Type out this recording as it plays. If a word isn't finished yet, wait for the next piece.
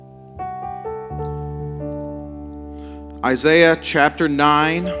Isaiah chapter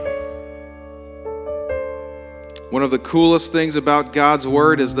 9. One of the coolest things about God's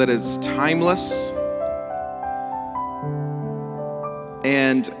Word is that it's timeless.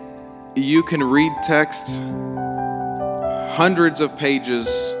 And you can read text hundreds of pages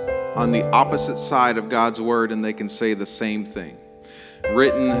on the opposite side of God's Word and they can say the same thing.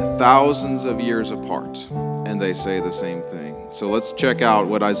 Written thousands of years apart, and they say the same thing. So let's check out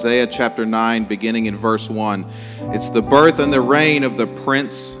what Isaiah chapter 9, beginning in verse 1. It's the birth and the reign of the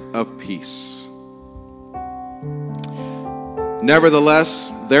Prince of Peace.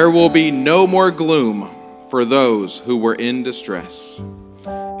 Nevertheless, there will be no more gloom for those who were in distress.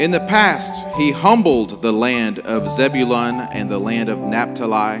 In the past, he humbled the land of Zebulun and the land of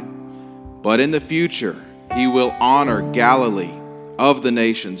Naphtali, but in the future, he will honor Galilee of the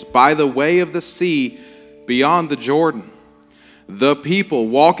nations by the way of the sea beyond the Jordan. The people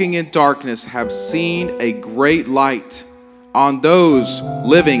walking in darkness have seen a great light. On those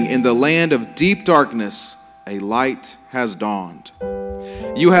living in the land of deep darkness, a light has dawned.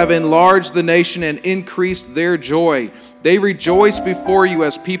 You have enlarged the nation and increased their joy. They rejoice before you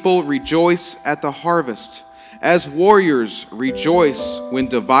as people rejoice at the harvest, as warriors rejoice when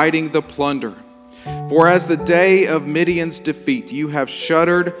dividing the plunder. For as the day of Midian's defeat, you have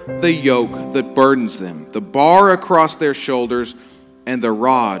shuddered the yoke that burdens them, the bar across their shoulders, and the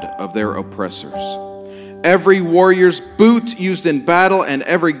rod of their oppressors. Every warrior's boot used in battle and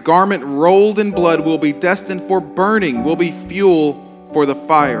every garment rolled in blood will be destined for burning, will be fuel for the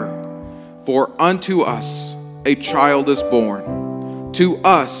fire. For unto us a child is born, to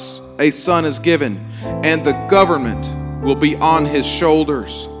us a son is given, and the government will be on his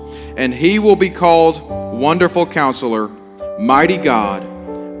shoulders. And he will be called Wonderful Counselor, Mighty God,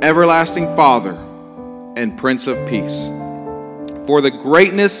 Everlasting Father, and Prince of Peace. For the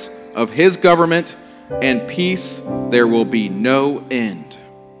greatness of his government and peace there will be no end.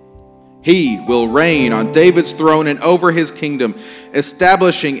 He will reign on David's throne and over his kingdom,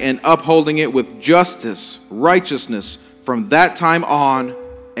 establishing and upholding it with justice, righteousness from that time on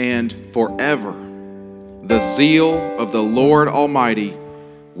and forever. The zeal of the Lord Almighty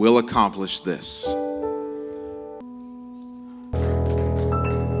will accomplish this.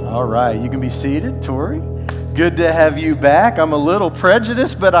 All right, you can be seated, Tori. Good to have you back. I'm a little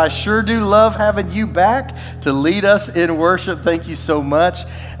prejudiced, but I sure do love having you back to lead us in worship. Thank you so much.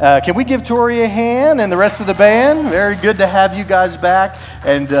 Can we give Tori a hand and the rest of the band? Very good to have you guys back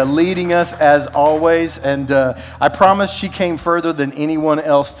and leading us as always. And I promise she came further than anyone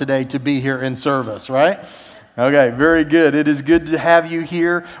else today to be here in service, right? Okay, very good. It is good to have you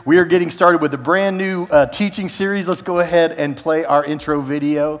here. We are getting started with a brand new teaching series. Let's go ahead and play our intro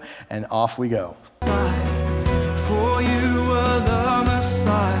video, and off we go. For you were the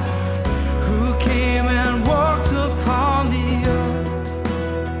Messiah who came and walked upon the earth.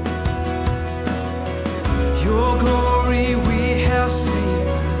 Your glory we have seen,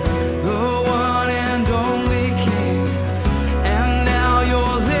 the one and only King, and now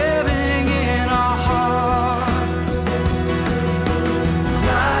you're living in our hearts.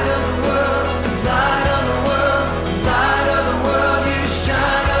 Light of the world, light of the world, light of the world, you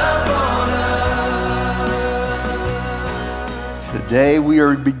shine upon us. Today we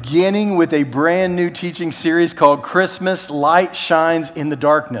are beginning with a brand new teaching series called Christmas Light Shines in the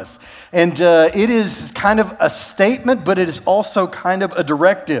Darkness. And it is kind of a statement, but it is also kind of a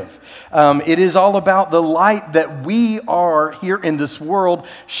directive. It is all about the light that we are here in this world,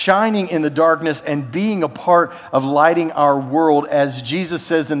 shining in the darkness and being a part of lighting our world. As Jesus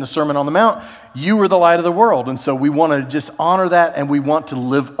says in the Sermon on the Mount, you are the light of the world. And so we want to just honor that, and we want to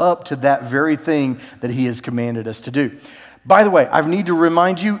live up to that very thing that he has commanded us to do. By the way, I need to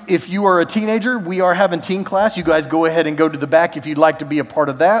remind you, if you are a teenager, we are having teen class. You guys go ahead and go to the back if you'd like to be a part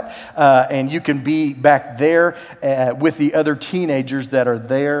of that. And you can be back there with the other teenagers that are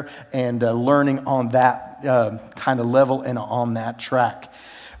there and learning on that kind of level and on that track.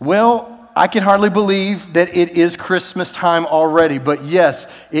 Well, I can hardly believe that it is Christmas time already, but yes,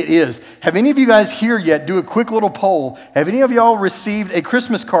 it is. Have any of you guys here yet, do a quick little poll, have any of y'all received a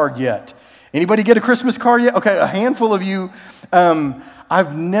Christmas card yet? Anybody get a Christmas card yet? Okay, a handful of you.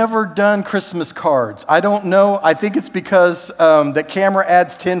 I've never done Christmas cards. I don't know. I think it's because the camera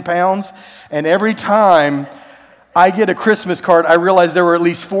adds 10 pounds. And every time I get a Christmas card, I realize there were at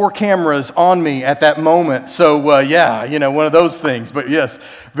least 4 cameras on me at that moment. So, yeah, one of those things. But yes,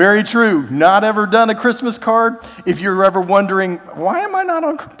 very true. Not ever done a Christmas card. If you're ever wondering, why am I not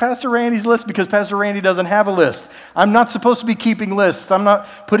on Pastor Randy's list? Because Pastor Randy doesn't have a list. I'm not supposed to be keeping lists. I'm not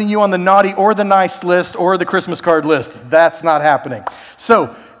putting you on the naughty or the nice list or the Christmas card list. That's not happening.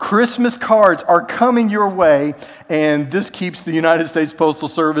 So, Christmas cards are coming your way, and this keeps the United States Postal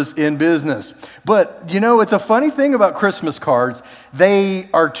Service in business. But, it's a funny thing about Christmas cards. They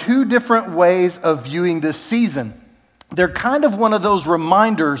are two different ways of viewing this season. They're kind of one of those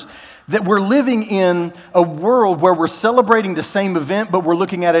reminders that we're living in a world where we're celebrating the same event, but we're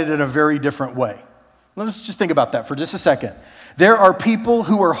looking at it in a very different way. Let's just think about that for just a second. There are people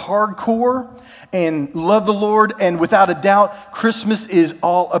who are hardcore and love the Lord, and without a doubt, Christmas is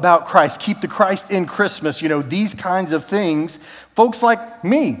all about Christ. Keep the Christ in Christmas, these kinds of things. Folks like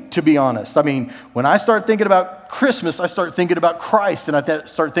me, to be honest. I mean, when I start thinking about Christmas, I start thinking about Christ, and I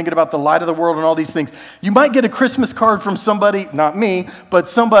start thinking about the light of the world and all these things. You might get a Christmas card from somebody, not me, but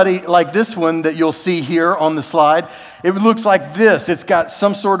somebody like this one that you'll see here on the slide. It looks like this. It's got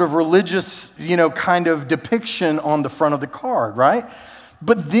some sort of religious, kind of depiction on the front of the card, right?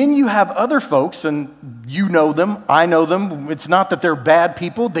 But then you have other folks, and you know them, I know them. It's not that they're bad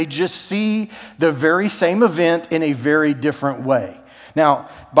people. They just see the very same event in a very different way. Now,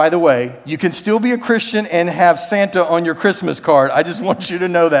 by the way, you can still be a Christian and have Santa on your Christmas card. I just want you to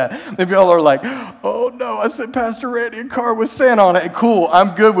know that. Maybe y'all are like, oh no, I sent Pastor Randy a card with Santa on it. Cool,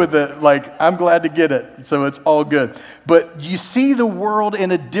 I'm good with it. I'm glad to get it. So it's all good. But you see the world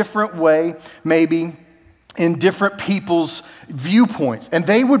in a different way, maybe, in different people's viewpoints. And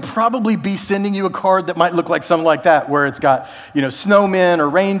they would probably be sending you a card that might look like something like that, where it's got, snowmen or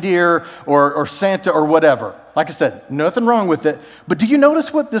reindeer or Santa or whatever. Like I said, nothing wrong with it. But do you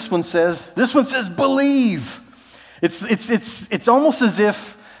notice what this one says? This one says, believe. It's almost as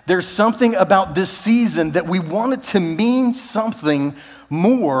if there's something about this season that we want it to mean something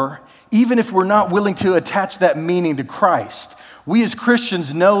more, even if we're not willing to attach that meaning to Christ. We as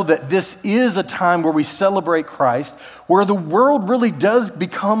Christians know that this is a time where we celebrate Christ, where the world really does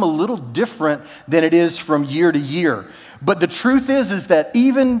become a little different than it is from year to year. But the truth is that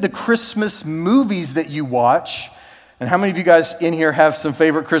even the Christmas movies that you watch, and how many of you guys in here have some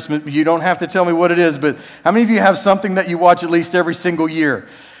favorite Christmas, you don't have to tell me what it is, but how many of you have something that you watch at least every single year?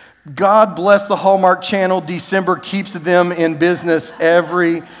 God bless the Hallmark Channel. December keeps them in business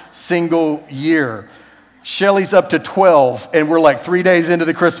every single year. Shelley's up to 12, and we're like 3 days into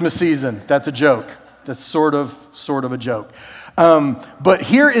the Christmas season. That's a joke. That's sort of a joke. But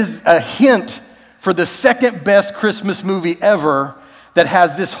here is a hint for the second best Christmas movie ever that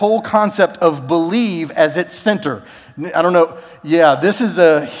has this whole concept of believe as its center. I don't know. Yeah, this is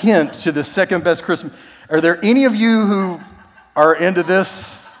a hint to the second best Christmas. Are there any of you who are into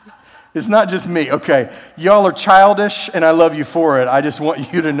this? It's not just me. Okay, y'all are childish, and I love you for it. I just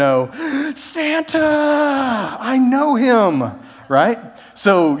want you to know, Santa, I know him, right?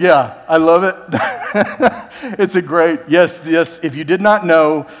 So, yeah, I love it. It's a great, yes, if you did not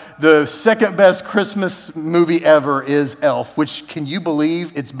know, the second best Christmas movie ever is Elf, which, can you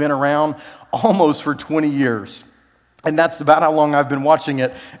believe it's been around almost for 20 years? And that's about how long I've been watching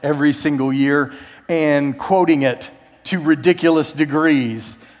it every single year and quoting it to ridiculous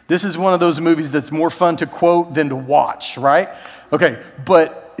degrees. This is one of those movies that's more fun to quote than to watch, right? Okay,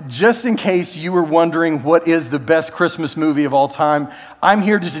 but just in case you were wondering what is the best Christmas movie of all time, I'm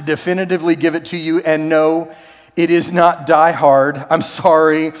here to definitively give it to you, and no, it is not Die Hard. I'm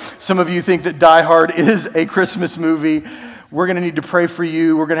sorry. Some of you think that Die Hard is a Christmas movie. We're going to need to pray for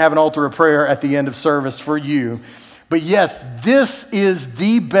you. We're going to have an altar of prayer at the end of service for you. But yes, this is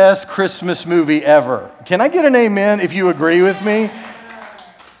the best Christmas movie ever. Can I get an amen if you agree with me?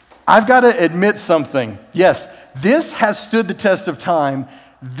 I've got to admit something. Yes, this has stood the test of time.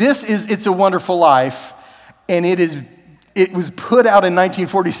 This is It's a Wonderful Life, and it was put out in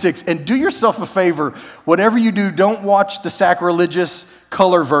 1946. And do yourself a favor, whatever you do, don't watch the sacrilegious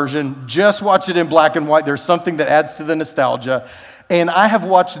color version. Just watch it in black and white. There's something that adds to the nostalgia. And I have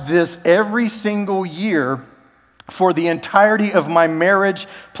watched this every single year for the entirety of my marriage,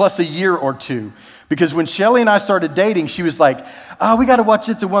 plus a year or two. Because when Shelley and I started dating, she was like, we got to watch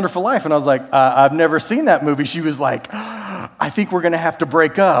It's a Wonderful Life. And I was like, I've never seen that movie. She was like, I think we're going to have to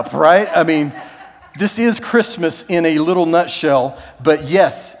break up, right? I mean, this is Christmas in a little nutshell. But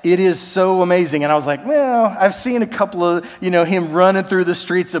yes, it is so amazing. And I was like, well, I've seen a couple of, him running through the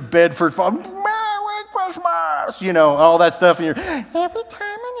streets of Bedford, Merry Christmas, all that stuff. And you're, every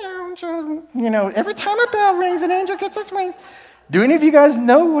time an angel, every time a bell rings, an angel gets its wings. Do any of you guys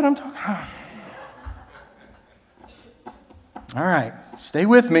know what I'm talking about? All right, stay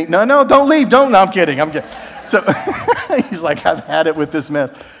with me. No, don't leave. No, I'm kidding. So he's like, I've had it with this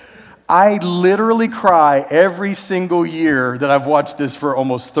mess. I literally cry every single year that I've watched this for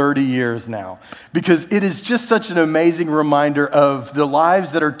almost 30 years now, because it is just such an amazing reminder of the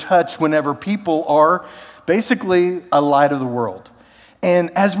lives that are touched whenever people are basically a light of the world.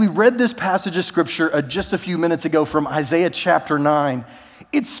 And as we read this passage of scripture just a few minutes ago from Isaiah chapter 9,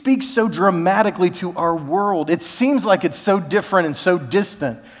 it speaks so dramatically to our world. It seems like it's so different and so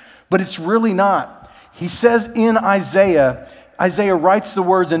distant, but it's really not. He says in Isaiah writes the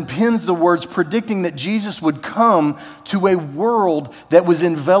words and pens the words predicting that Jesus would come to a world that was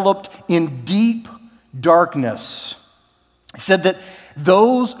enveloped in deep darkness. He said that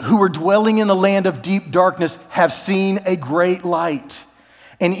those who were dwelling in the land of deep darkness have seen a great light.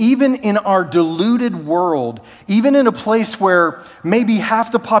 And even in our deluded world, even in a place where maybe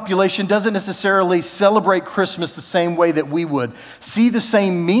half the population doesn't necessarily celebrate Christmas the same way that we would, see the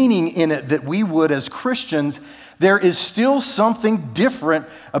same meaning in it that we would as Christians, there is still something different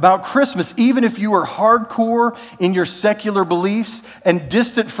about Christmas. Even if you are hardcore in your secular beliefs and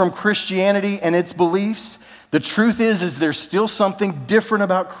distant from Christianity and its beliefs, the truth is there's still something different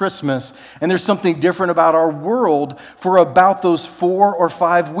about Christmas, and there's something different about our world for about those 4 or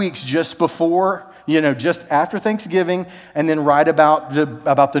 5 weeks just before, just after Thanksgiving, and then right about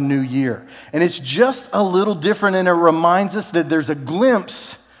the new year. And it's just a little different, and it reminds us that there's a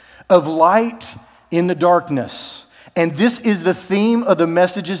glimpse of light in the darkness. And this is the theme of the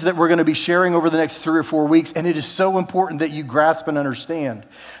messages that we're going to be sharing over the next 3 or 4 weeks. And it is so important that you grasp and understand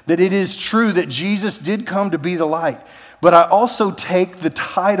that it is true that Jesus did come to be the light. But I also take the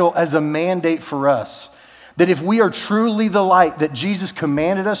title as a mandate for us that if we are truly the light that Jesus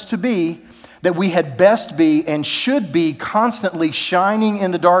commanded us to be, that we had best be and should be constantly shining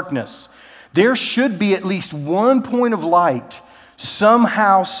in the darkness. There should be at least one point of light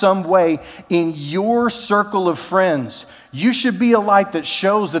somehow, some way, in your circle of friends. You should be a light that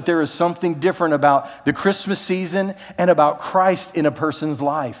shows that there is something different about the Christmas season and about Christ in a person's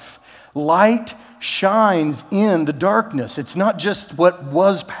life. Light shines in the darkness. It's not just what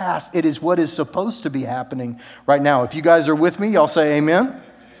was past, it is what is supposed to be happening right now. If you guys are with me, y'all say amen?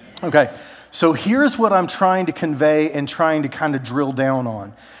 Okay, so here's what I'm trying to convey and trying to kind of drill down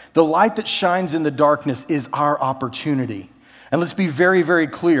on. The light that shines in the darkness is our opportunity. And let's be very, very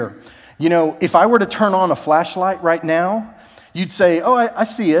clear. If I were to turn on a flashlight right now, you'd say, oh, I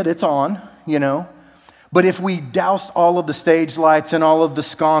see it, it's on, But if we doused all of the stage lights and all of the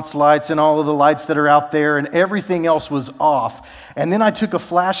sconce lights and all of the lights that are out there and everything else was off, and then I took a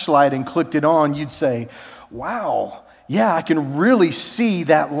flashlight and clicked it on, you'd say, wow, yeah, I can really see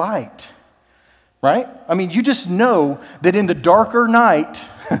that light, right? I mean, you just know that in the darker night,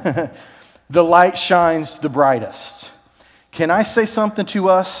 the light shines the brightest. Can I say something to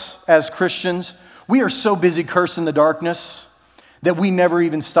us as Christians? We are so busy cursing the darkness that we never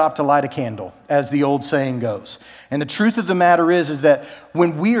even stop to light a candle, as the old saying goes. And the truth of the matter is that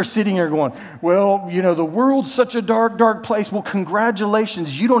when we are sitting here going, well, the world's such a dark, dark place. Well,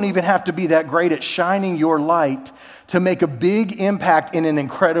 congratulations. You don't even have to be that great at shining your light to make a big impact in an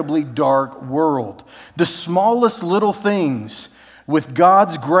incredibly dark world. The smallest little things with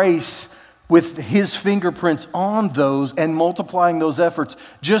God's grace, with His fingerprints on those and multiplying those efforts,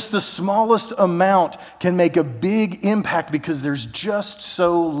 just the smallest amount can make a big impact because there's just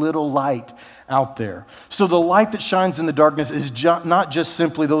so little light out there. So the light that shines in the darkness is not just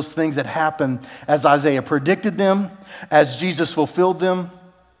simply those things that happen as Isaiah predicted them, as Jesus fulfilled them,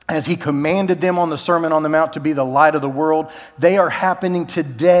 as He commanded them on the Sermon on the Mount to be the light of the world. They are happening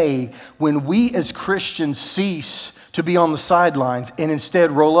today when we as Christians cease to be on the sidelines and instead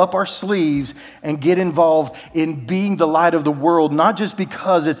roll up our sleeves and get involved in being the light of the world, not just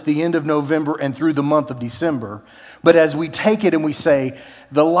because it's the end of November and through the month of December, but as we take it and we say,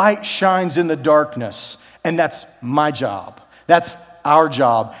 the light shines in the darkness, and that's my job. That's our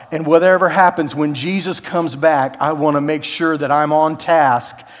job. And whatever happens when Jesus comes back, I want to make sure that I'm on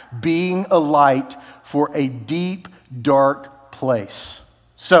task being a light for a deep, dark place.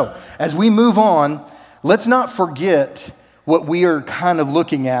 So, as we move on, let's not forget what we are kind of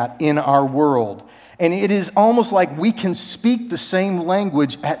looking at in our world. And it is almost like we can speak the same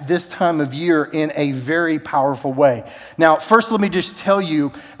language at this time of year in a very powerful way. Now, first, let me just tell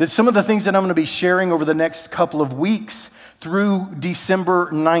you that some of the things that I'm going to be sharing over the next couple of weeks through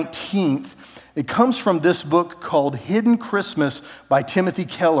December 19th, it comes from this book called Hidden Christmas by Timothy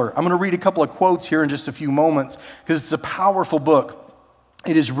Keller. I'm going to read a couple of quotes here in just a few moments because it's a powerful book.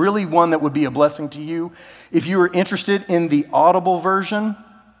 It is really one that would be a blessing to you. If you are interested in the Audible version,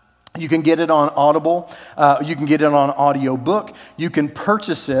 You can get it on Audible. You can get it on audiobook. You can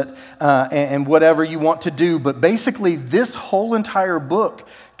purchase it and whatever you want to do. But basically, this whole entire book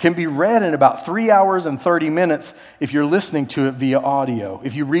can be read in about 3 hours and 30 minutes if you're listening to it via audio.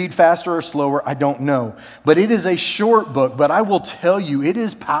 If you read faster or slower, I don't know. But it is a short book, but I will tell you, it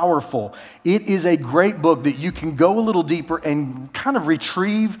is powerful. It is a great book that you can go a little deeper and kind of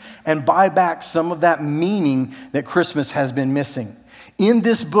retrieve and buy back some of that meaning that Christmas has been missing. In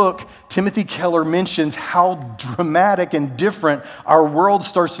this book, Timothy Keller mentions how dramatic and different our world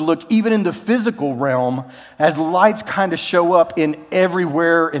starts to look, even in the physical realm, as lights kind of show up in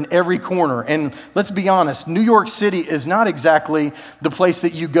everywhere, in every corner. And let's be honest, New York City is not exactly the place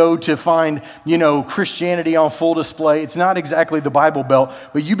that you go to find, Christianity on full display. It's not exactly the Bible Belt,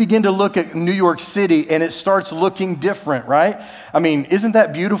 but you begin to look at New York City and it starts looking different, right? I mean, isn't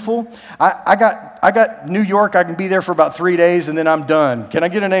that beautiful? I got New York. I can be there for about 3 days and then I'm done. Can I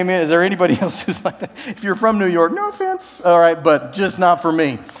get an amen? Is there anybody else who's like that? If you're from New York, no offense, all right, but just not for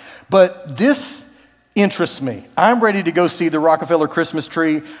me. But this interests me. I'm ready to go see the Rockefeller Christmas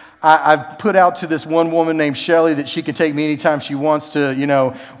tree. I've put out to this one woman named Shelly that she can take me anytime she wants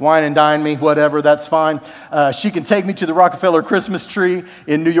to, wine and dine me, whatever, that's fine. She can take me to the Rockefeller Christmas tree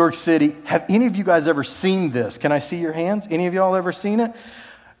in New York City. Have any of you guys ever seen this? Can I see your hands? Any of y'all ever seen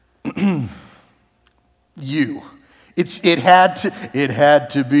it? You. It had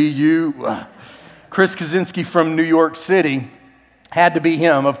to be you. Chris Kaczynski from New York City, had to be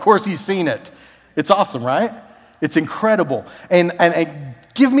him. Of course he's seen it. It's awesome, right? It's incredible. And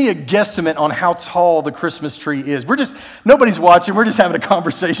give me a guesstimate on how tall the Christmas tree is. Nobody's watching. We're just having a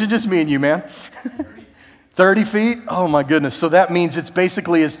conversation. Just me and you, man. 30 feet? Oh my goodness. So that means it's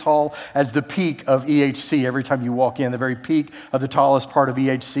basically as tall as the peak of EHC. Every time you walk in, the very peak of the tallest part of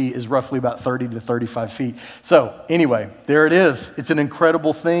EHC is roughly about 30 to 35 feet. So anyway, there it is. It's an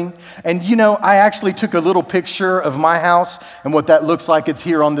incredible thing. And I actually took a little picture of my house and what that looks like. It's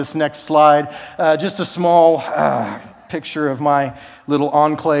here on this next slide. Just a small picture of my little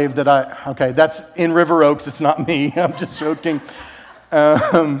enclave that's in River Oaks. It's not me. I'm just joking.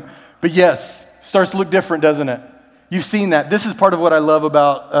 But yes, starts to look different, doesn't it? You've seen that. This is part of what I love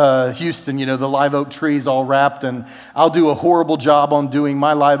about Houston, the live oak trees all wrapped, and I'll do a horrible job on doing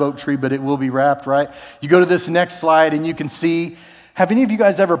my live oak tree, but it will be wrapped, right? You go to this next slide and you can see, have any of you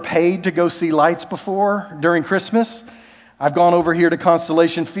guys ever paid to go see lights before during Christmas? I've gone over here to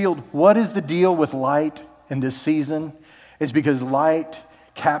Constellation Field. What is the deal with light in this season? It's because light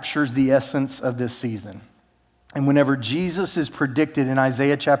captures the essence of this season. And whenever Jesus is predicted in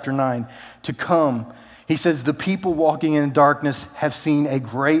Isaiah chapter 9 to come, he says, the people walking in darkness have seen a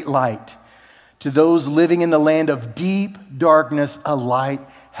great light. To those living in the land of deep darkness, a light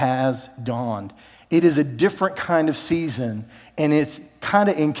has dawned. It is a different kind of season, and it's kind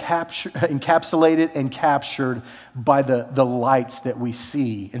of encapsulated and captured by the lights that we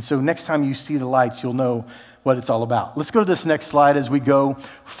see. And so next time you see the lights, you'll know what it's all about. Let's go to this next slide as we go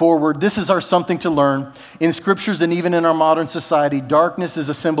forward. This is our something to learn. In scriptures and even in our modern society, darkness is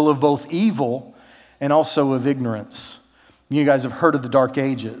a symbol of both evil and also of ignorance. You guys have heard of the Dark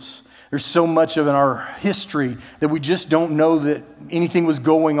Ages. There's so much of in our history that we just don't know that anything was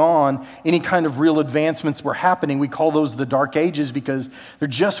going on, any kind of real advancements were happening. We call those the Dark Ages because there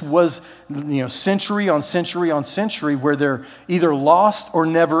just was, century on century on century where there either lost or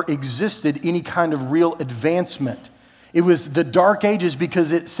never existed any kind of real advancement. It was the Dark Ages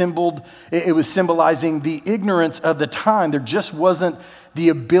because it was symbolizing the ignorance of the time. There just wasn't the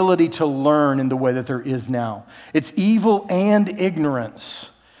ability to learn in the way that there is now. It's evil and ignorance.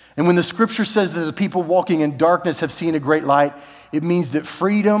 And when the scripture says that the people walking in darkness have seen a great light, it means that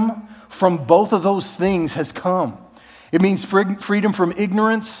freedom from both of those things has come. It means freedom from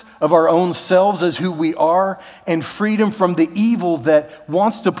ignorance of our own selves as who we are, and freedom from the evil that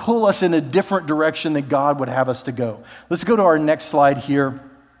wants to pull us in a different direction than God would have us to go. Let's go to our next slide here.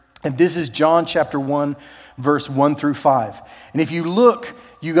 And this is John chapter 1, verse 1 through 5. And if you look,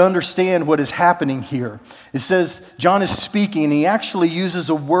 you understand what is happening here. It says, John is speaking, and he actually uses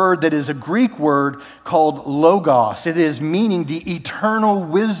a word that is a Greek word called logos. It is meaning the eternal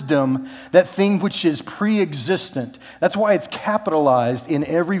wisdom, that thing which is pre-existent. That's why it's capitalized in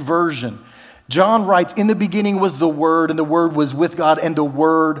every version. John writes, in the beginning was the Word, and the Word was with God, and the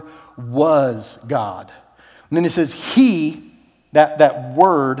Word was God. And then it says, he, that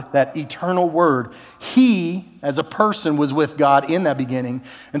word, that eternal word, he, as a person, was with God in that beginning,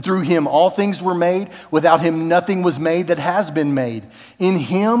 and through him all things were made. Without him nothing was made that has been made. In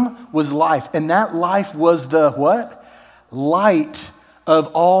him was life, and that life was the what? Light of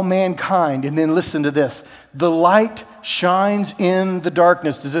all mankind. And then listen to this. The light shines in the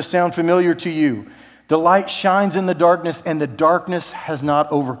darkness. Does this sound familiar to you? The light shines in the darkness, and the darkness has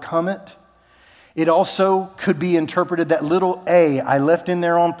not overcome it. It also could be interpreted, that little a I left in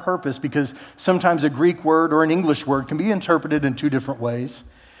there on purpose, because sometimes a Greek word or an English word can be interpreted in two different ways.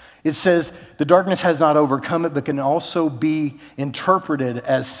 It says the darkness has not overcome it, but can also be interpreted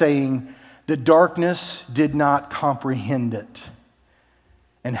as saying the darkness did not comprehend it.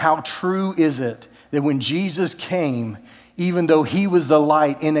 And how true is it that when Jesus came, even though he was the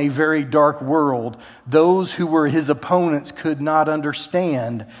light in a very dark world, those who were his opponents could not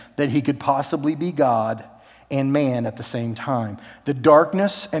understand that he could possibly be God and man at the same time. The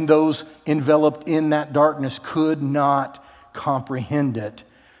darkness and those enveloped in that darkness could not comprehend it,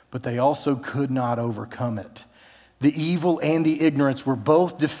 but they also could not overcome it. The evil and the ignorance were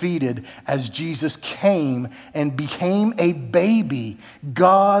both defeated as Jesus came and became a baby,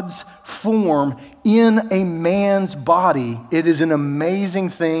 God's form in a man's body. It is an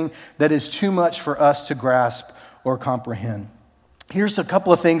amazing thing that is too much for us to grasp or comprehend. Here's a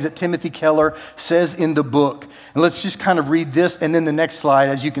couple of things that Timothy Keller says in the book. And let's just kind of read this, and then the next slide,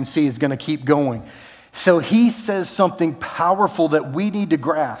 as you can see, is going to keep going. So he says something powerful that we need to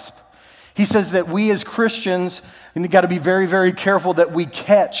grasp. He says that we as Christians, and you've got to be very, very careful that we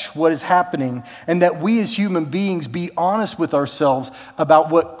catch what is happening, and that we as human beings be honest with ourselves about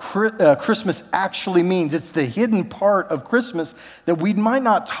what Christmas actually means. It's the hidden part of Christmas that we might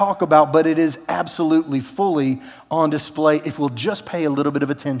not talk about, but it is absolutely fully on display if we'll just pay a little bit of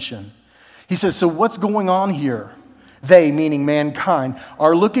attention. He says, so what's going on here? They, meaning mankind,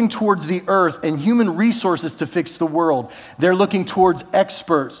 are looking towards the earth and human resources to fix the world. They're looking towards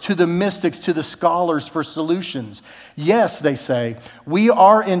experts, to the mystics, to the scholars for solutions. Yes, they say, we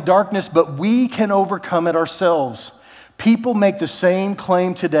are in darkness, but we can overcome it ourselves. People make the same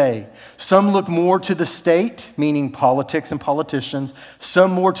claim today. Some look more to the state, meaning politics and politicians.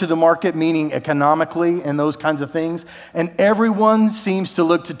 Some more to the market, meaning economically and those kinds of things. And everyone seems to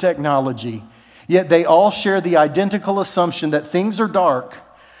look to technology. Yet they all share the identical assumption that things are dark,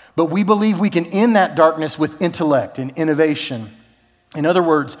 but we believe we can end that darkness with intellect and innovation. In other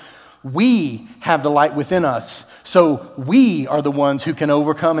words, we have the light within us, so we are the ones who can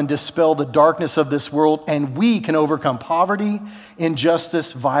overcome and dispel the darkness of this world, and we can overcome poverty,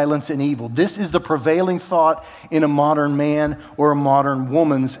 injustice, violence, and evil. This is the prevailing thought in a modern man or a modern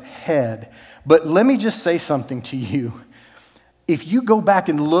woman's head. But let me just say something to you. If you go back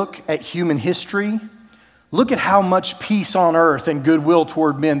and look at human history, look at how much peace on earth and goodwill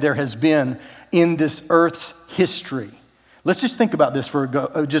toward men there has been in this earth's history. Let's just think about this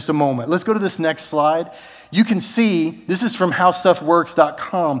for just a moment. Let's go to this next slide. You can see, this is from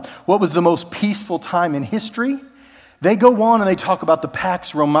howstuffworks.com, what was the most peaceful time in history. They go on and they talk about the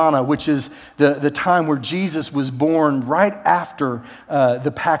Pax Romana, which is the time where Jesus was born right after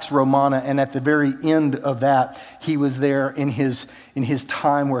the Pax Romana, and at the very end of that, he was there in his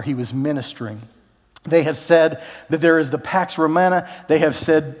time where he was ministering. They have said that there is the Pax Romana. They have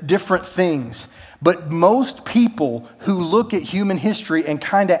said different things. But most people who look at human history and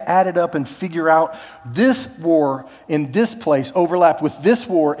kind of add it up and figure out this war in this place overlapped with this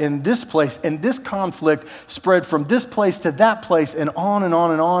war in this place, and this conflict spread from this place to that place, and on and on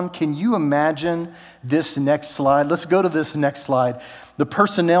and on. Can you imagine this next slide? Let's go to this next slide. The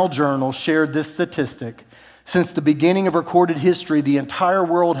Personnel Journal shared this statistic. Since the beginning of recorded history, the entire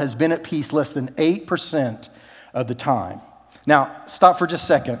world has been at peace less than 8% of the time. Now, stop for just a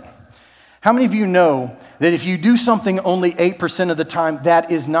second. How many of you know that if you do something only 8% of the time,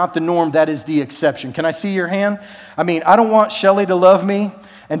 that is not the norm, that is the exception? Can I see your hand? I mean, I don't want Shelly to love me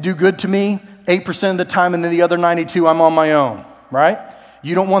and do good to me 8% of the time, and then the other 92, I'm on my own, right?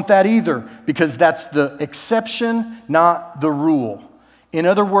 You don't want that either, because that's the exception, not the rule. In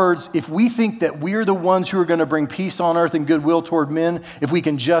other words, if we think that we're the ones who are going to bring peace on earth and goodwill toward men, if we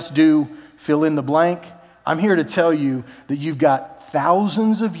can just do fill in the blank, I'm here to tell you that you've got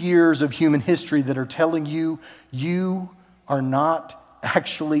thousands of years of human history that are telling you you are not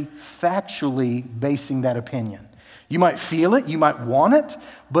actually factually basing that opinion. You might feel it, you might want it,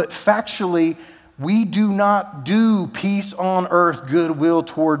 but factually, we do not do peace on earth, goodwill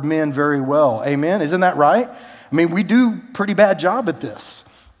toward men very well. Amen? Isn't that right? I mean, we do a pretty bad job at this.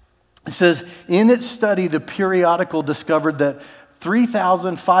 It says, in its study, the periodical discovered that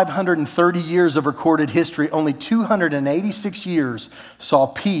 3,530 years of recorded history, only 286 years saw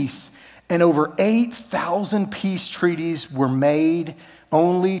peace, and over 8,000 peace treaties were made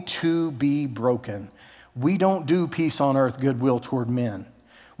only to be broken. We don't do peace on earth, goodwill toward men.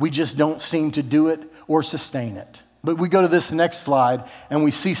 We just don't seem to do it or sustain it. But we go to this next slide, and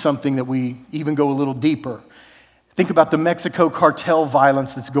we see something that we even go a little deeper. Think about the Mexico cartel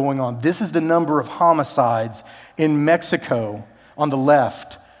violence that's going on. This is the number of homicides in Mexico on the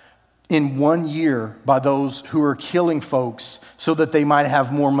left in 1 year by those who are killing folks so that they might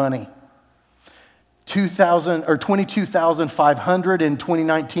have more money. 22,500 in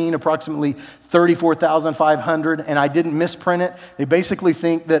 2019, approximately 34,500, and I didn't misprint it. They basically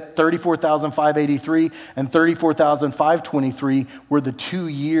think that 34,583 and 34,523 were the 2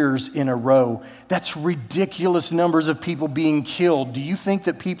 years in a row. That's ridiculous numbers of people being killed. Do you think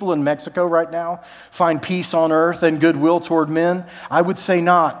that people in Mexico right now find peace on earth and goodwill toward men? I would say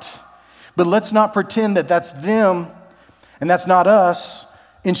not. But let's not pretend that that's them and that's not us.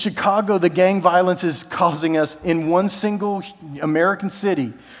 In Chicago, the gang violence is causing us in one single American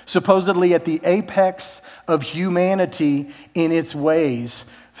city, supposedly at the apex of humanity in its ways.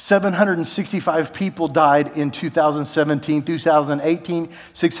 765 people died in 2017, 2018,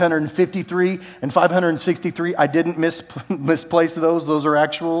 653, and 563. I didn't misplace those. Those are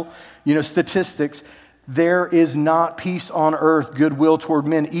actual, statistics. There is not peace on earth, goodwill toward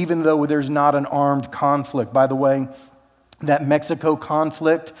men, even though there's not an armed conflict. By the way, that Mexico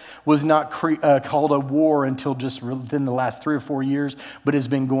conflict was not called a war until just within the last 3 or 4 years, but has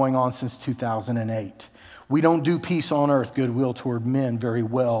been going on since 2008. We don't do peace on earth, goodwill toward men very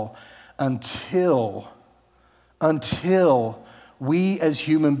well until we as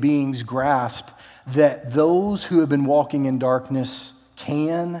human beings grasp that those who have been walking in darkness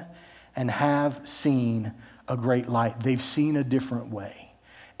can and have seen a great light. They've seen a different way.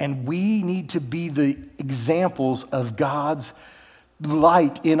 And we need to be the examples of God's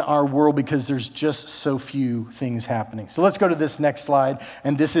light in our world because there's just so few things happening. So let's go to this next slide,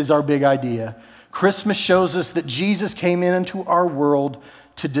 and this is our big idea. Christmas shows us that Jesus came into our world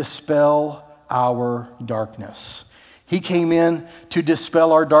to dispel our darkness. He came in to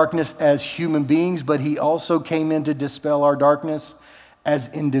dispel our darkness as human beings, but he also came in to dispel our darkness as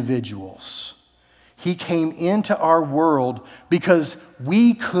individuals. He came into our world because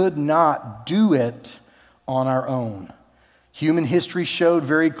we could not do it on our own. Human history showed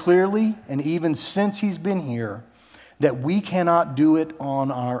very clearly, and even since he's been here, that we cannot do it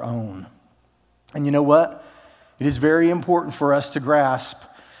on our own. And you know what? It is very important for us to grasp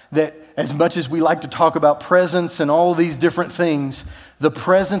that as much as we like to talk about presence and all these different things, the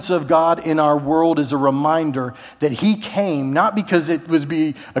presence of God in our world is a reminder that he came not because it was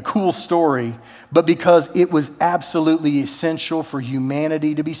a cool story, but because it was absolutely essential for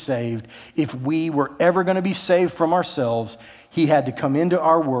humanity to be saved. If we were ever going to be saved from ourselves, he had to come into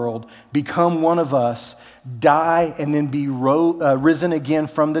our world, become one of us, die, and then be risen again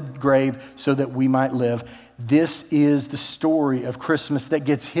from the grave so that we might live. This is the story of Christmas that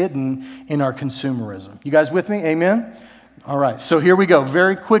gets hidden in our consumerism. You guys with me? Amen? All right, so here we go.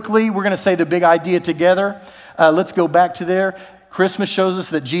 Very quickly, we're going to say the big idea together. Let's go back to there. Christmas shows us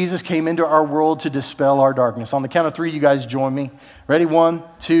that Jesus came into our world to dispel our darkness. On the count of 3, you guys join me. Ready? 1,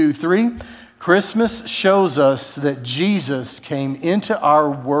 2, 3. Christmas shows us that Jesus came into our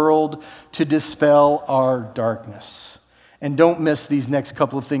world to dispel our darkness. And don't miss these next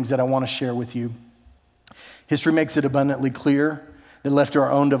couple of things that I want to share with you. History makes it abundantly clear that left to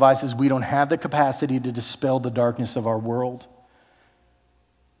our own devices, we don't have the capacity to dispel the darkness of our world.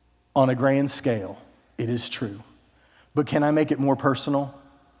 On a grand scale, it is true. But can I make it more personal?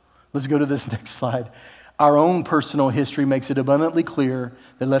 Let's go to this next slide. Our own personal history makes it abundantly clear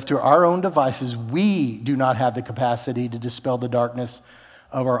that left to our own devices, we do not have the capacity to dispel the darkness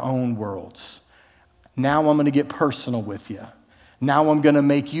of our own worlds. Now I'm going to get personal with you. Now I'm going to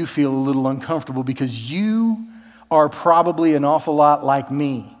make you feel a little uncomfortable because you are probably an awful lot like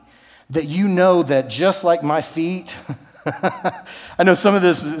me. That you know that just like my feet, I know some of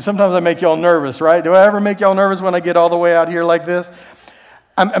this, sometimes I make y'all nervous, right? Do I ever make y'all nervous when I get all the way out here like this?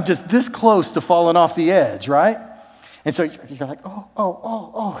 I'm just this close to falling off the edge, right? And so you're like,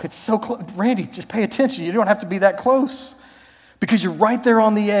 oh, it's so close. Randy, just pay attention. You don't have to be that close because you're right there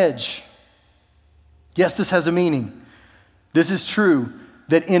on the edge. Yes, this has a meaning. This is true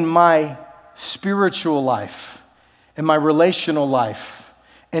that in my spiritual life, in my relational life,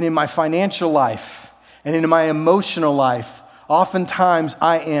 and in my financial life, and in my emotional life, oftentimes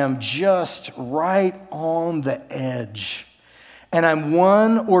I am just right on the edge. And I'm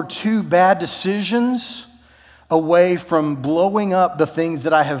 1 or 2 bad decisions away from blowing up the things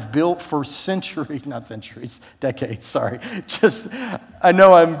that I have built for decades, sorry. I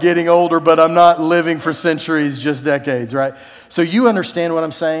know I'm getting older, but I'm not living for centuries, just decades, right? So you understand what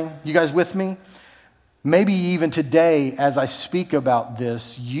I'm saying? You guys with me? Maybe even today, as I speak about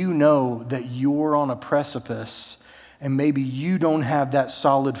this, you know that you're on a precipice and maybe you don't have that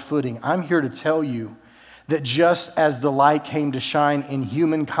solid footing. I'm here to tell you that just as the light came to shine in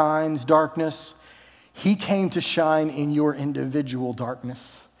humankind's darkness, he came to shine in your individual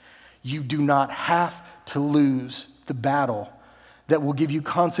darkness. You do not have to lose the battle that will give you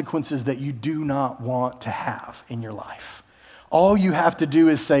consequences that you do not want to have in your life. All you have to do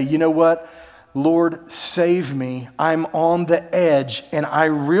is say, you know what? Lord, save me. I'm on the edge, and I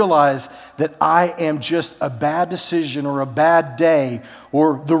realize that I am just a bad decision or a bad day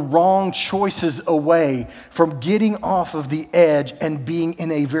or the wrong choices away from getting off of the edge and being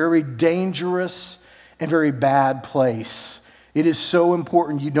in a very dangerous and very bad place. It is so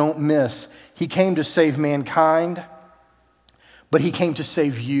important you don't miss. He came to save mankind, but he came to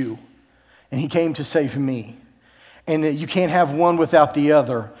save you, and he came to save me. And you can't have one without the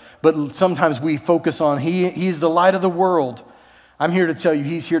other. But sometimes we focus on he's the light of the world. I'm here to tell you,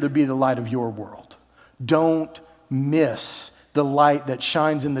 he's here to be the light of your world. Don't miss the light that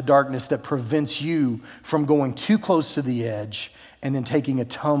shines in the darkness that prevents you from going too close to the edge and then taking a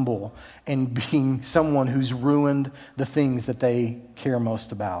tumble and being someone who's ruined the things that they care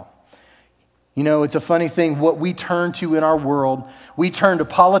most about. You know, it's a funny thing, what we turn to in our world, we turn to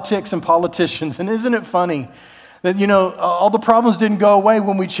politics and politicians. And isn't it funny that, you know, all the problems didn't go away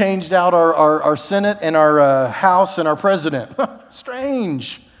when we changed out our Senate and our House and our president?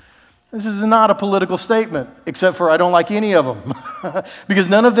 Strange. This is not a political statement, except for I don't like any of them, because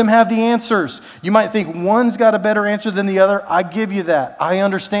none of them have the answers. You might think one's got a better answer than the other. I give you that. I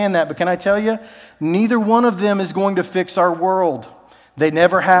understand that. But can I tell you, neither one of them is going to fix our world. They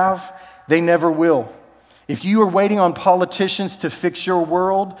never have. They never will. If you are waiting on politicians to fix your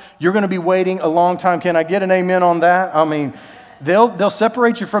world, you're going to be waiting a long time. Can I get an amen on that? I mean, they'll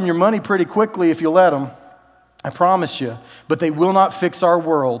separate you from your money pretty quickly if you let them. I promise you. But they will not fix our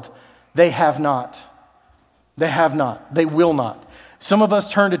world. They have not. They have not. They will not. Some of us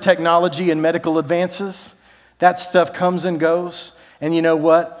turn to technology and medical advances. That stuff comes and goes. And you know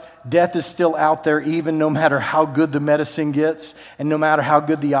what? Death is still out there, even no matter how good the medicine gets and no matter how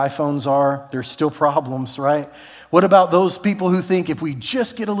good the iPhones are. There's still problems, right? What about those people who think if we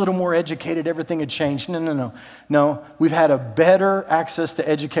just get a little more educated, everything would change? No. We've had a better access to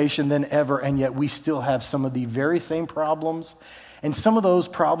education than ever, and yet we still have some of the very same problems. And some of those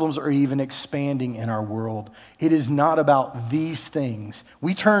problems are even expanding in our world. It is not about these things.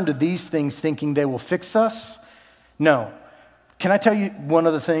 We turn to these things thinking they will fix us. No. Can I tell you one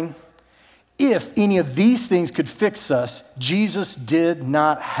other thing? If any of these things could fix us, Jesus did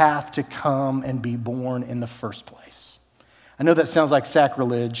not have to come and be born in the first place. I know that sounds like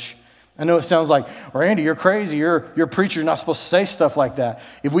sacrilege. I know it sounds like, Randy, you're crazy. You're a preacher. You're not supposed to say stuff like that.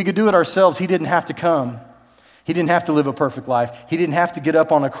 If we could do it ourselves, he didn't have to come. He didn't have to live a perfect life. He didn't have to get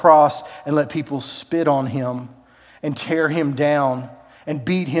up on a cross and let people spit on him and tear him down and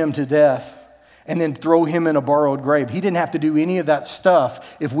beat him to death and then throw him in a borrowed grave. He didn't have to do any of that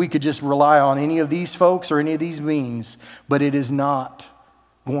stuff if we could just rely on any of these folks or any of these means. But it is not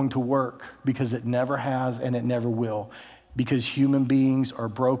going to work because it never has and it never will. Because human beings are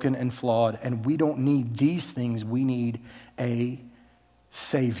broken and flawed, and we don't need these things. We need a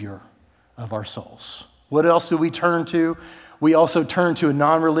Savior of our souls. What else do we turn to? We also turn to a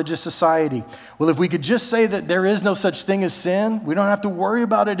non-religious society. Well, if we could just say that there is no such thing as sin, we don't have to worry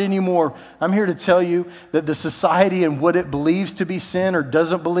about it anymore. I'm here to tell you that the society and what it believes to be sin or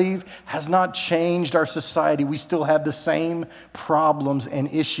doesn't believe has not changed our society. We still have the same problems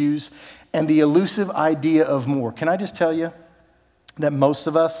and issues and the elusive idea of more. Can I just tell you that most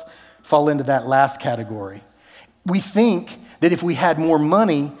of us fall into that last category? We think that if we had more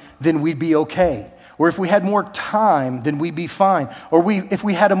money, then we'd be okay. Or if we had more time, then we'd be fine. Or if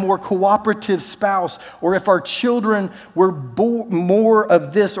we had a more cooperative spouse, or if our children were more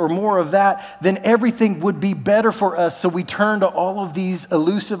of this or more of that, then everything would be better for us. So we turn to all of these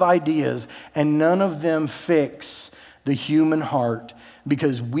elusive ideas, and none of them fix the human heart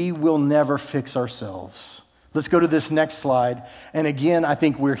because we will never fix ourselves. Let's go to this next slide. And again, I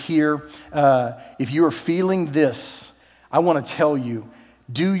think we're here. If you are feeling this, I want to tell you,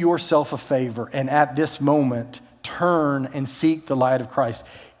 do yourself a favor, and at this moment, turn and seek the light of Christ.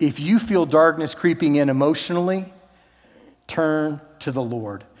 If you feel darkness creeping in emotionally, turn to the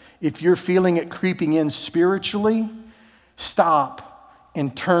Lord. If you're feeling it creeping in spiritually, stop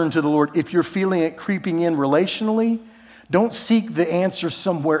and turn to the Lord. If you're feeling it creeping in relationally, don't seek the answer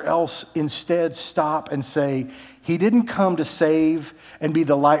somewhere else. Instead, stop and say, He didn't come to save and be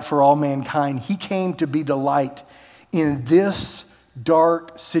the light for all mankind. He came to be the light in this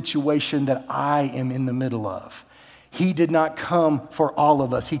dark situation that I am in the middle of. He did not come for all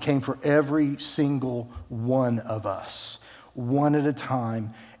of us. He came for every single one of us, one at a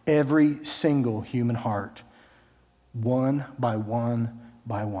time, every single human heart, one by one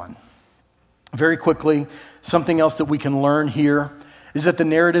by one. Very quickly, something else that we can learn here is that the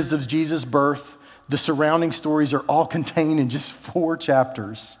narratives of Jesus' birth, the surrounding stories are all contained in just 4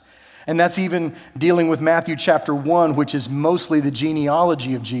 chapters. And that's even dealing with Matthew chapter 1, which is mostly the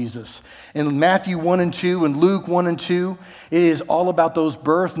genealogy of Jesus. In Matthew 1 and 2 and Luke 1 and 2, it is all about those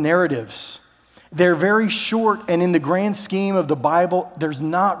birth narratives. They're very short, and in the grand scheme of the Bible, there's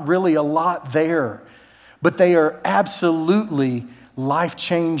not really a lot there. But they are absolutely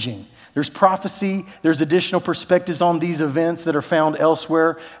life-changing. There's prophecy, there's additional perspectives on these events that are found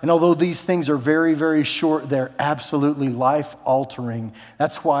elsewhere. And although these things are very, very short, they're absolutely life-altering.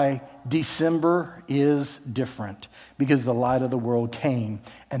 That's why December is different, because the light of the world came,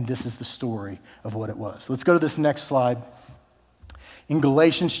 and this is the story of what it was. Let's go to this next slide. In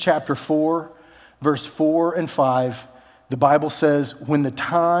Galatians chapter 4, verse 4 and 5, the Bible says, "When the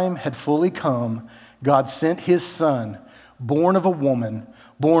time had fully come, God sent his Son, born of a woman,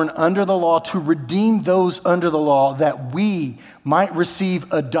 born under the law, to redeem those under the law, that we might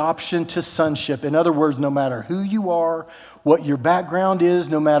receive adoption to sonship." In other words, no matter who you are, what your background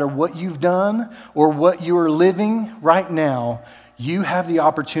is, no matter what you've done or what you are living right now, you have the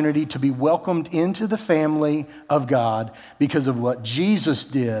opportunity to be welcomed into the family of God because of what Jesus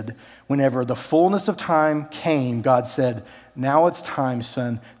did. Whenever the fullness of time came, God said, "Now it's time,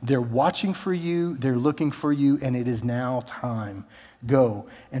 son. They're watching for you, they're looking for you, and it is now time. Go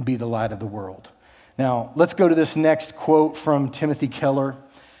and be the light of the world." Now, let's go to this next quote from Timothy Keller.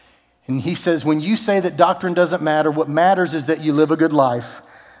 And he says, "When you say that doctrine doesn't matter, what matters is that you live a good life.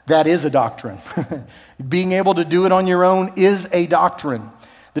 That is a doctrine." Being able to do it on your own is a doctrine.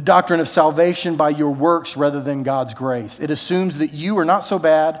 The doctrine of salvation by your works rather than God's grace. It assumes that you are not so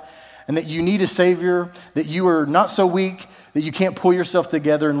bad and that you need a Savior, that you are not so weak, that you can't pull yourself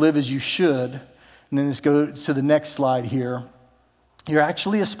together and live as you should. And then let's go to the next slide here. You're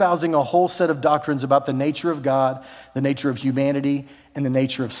actually espousing a whole set of doctrines about the nature of God, the nature of humanity, and the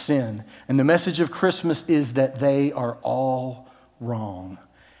nature of sin. And the message of Christmas is that they are all wrong.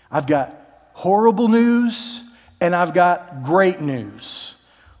 I've got horrible news and I've got great news.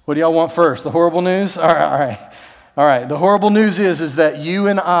 What do y'all want first? The horrible news? All right. The horrible news is that you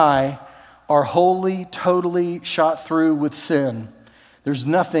and I are wholly, totally shot through with sin. There's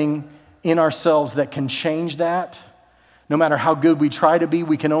nothing in ourselves that can change that. No matter how good we try to be,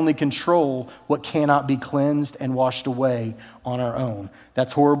 we can only control what cannot be cleansed and washed away on our own.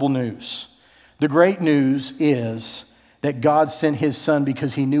 That's horrible news. The great news is that God sent his Son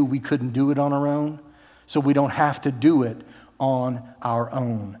because he knew we couldn't do it on our own, so we don't have to do it on our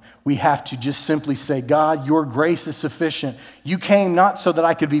own. We have to just simply say, "God, your grace is sufficient. You came not so that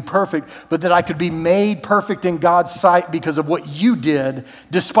I could be perfect, but that I could be made perfect in God's sight because of what you did,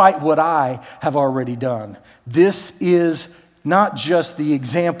 despite what I have already done." This is not just the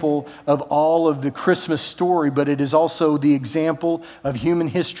example of all of the Christmas story, but it is also the example of human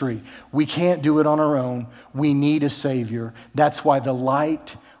history. We can't do it on our own. We need a Savior. That's why the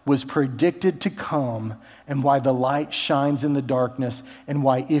light was predicted to come, and why the light shines in the darkness, and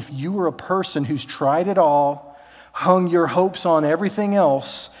why if you are a person who's tried it all, hung your hopes on everything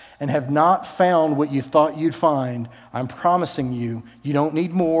else, and have not found what you thought you'd find, I'm promising you, you don't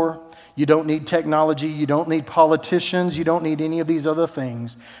need more. You don't need technology. You don't need politicians. You don't need any of these other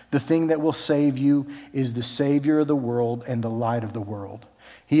things. The thing that will save you is the Savior of the world and the light of the world.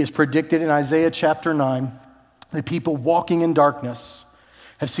 He is predicted in Isaiah chapter 9, the people walking in darkness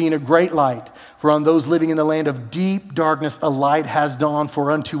have seen a great light. For on those living in the land of deep darkness, a light has dawned.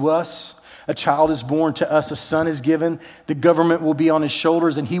 For unto us a child is born, to us a son is given. The government will be on his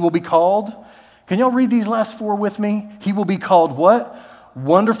shoulders, and he will be called. Can y'all read these last 4 with me? He will be called what?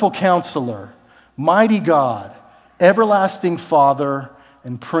 Wonderful Counselor, Mighty God, Everlasting Father,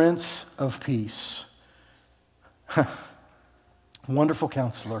 and Prince of Peace. Wonderful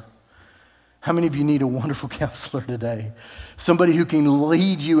Counselor. How many of you need a wonderful counselor today? Somebody who can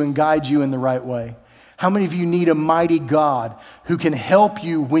lead you and guide you in the right way. How many of you need a mighty God who can help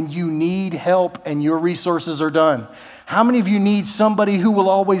you when you need help and your resources are done? How many of you need somebody who will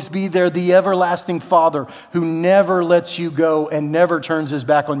always be there, the everlasting Father who never lets you go and never turns his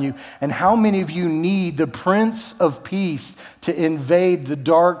back on you? And how many of you need the Prince of Peace to invade the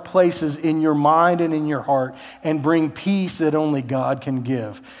dark places in your mind and in your heart and bring peace that only God can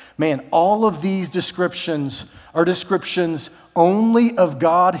give? Man, all of these descriptions are descriptions only of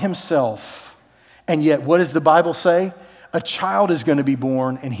God himself. And yet, what does the Bible say? A child is going to be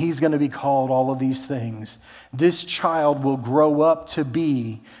born, and he's going to be called all of these things. This child will grow up to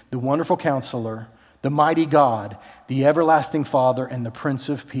be the wonderful counselor, the mighty God, the everlasting Father, and the Prince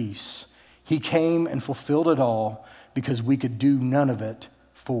of Peace. He came and fulfilled it all because we could do none of it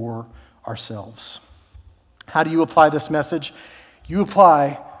for ourselves. How do you apply this message? You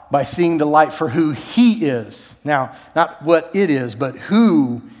apply by seeing the light for who He is. Now, not what it is, but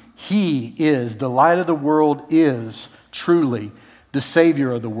who He is. The light of the world is truly the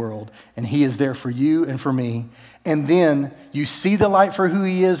Savior of the world, and He is there for you and for me. And then you see the light for who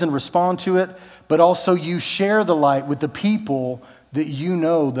He is and respond to it, but also you share the light with the people that you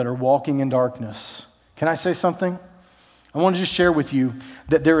know that are walking in darkness. Can I say something? I want to just share with you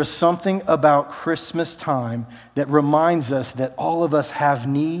that there is something about Christmas time that reminds us that all of us have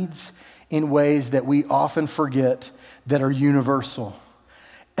needs in ways that we often forget that are universal.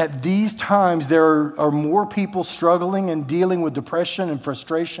 At these times, there are more people struggling and dealing with depression and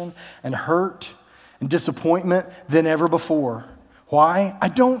frustration and hurt and disappointment than ever before. Why? I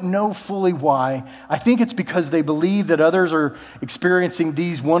don't know fully why. I think it's because they believe that others are experiencing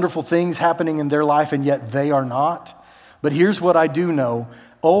these wonderful things happening in their life and yet they are not. But here's what I do know.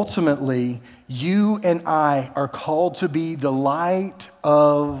 Ultimately, you and I are called to be the light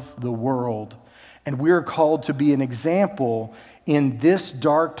of the world. And we're called to be an example in this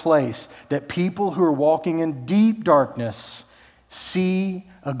dark place that people who are walking in deep darkness see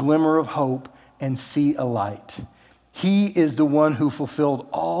a glimmer of hope and see a light. He is the one who fulfilled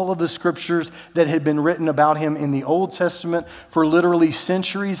all of the scriptures that had been written about Him in the Old Testament for literally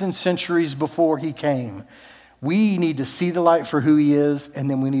centuries and centuries before He came. We need to see the light for who He is, and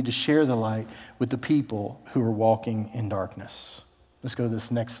then we need to share the light with the people who are walking in darkness. Let's go to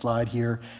this next slide here.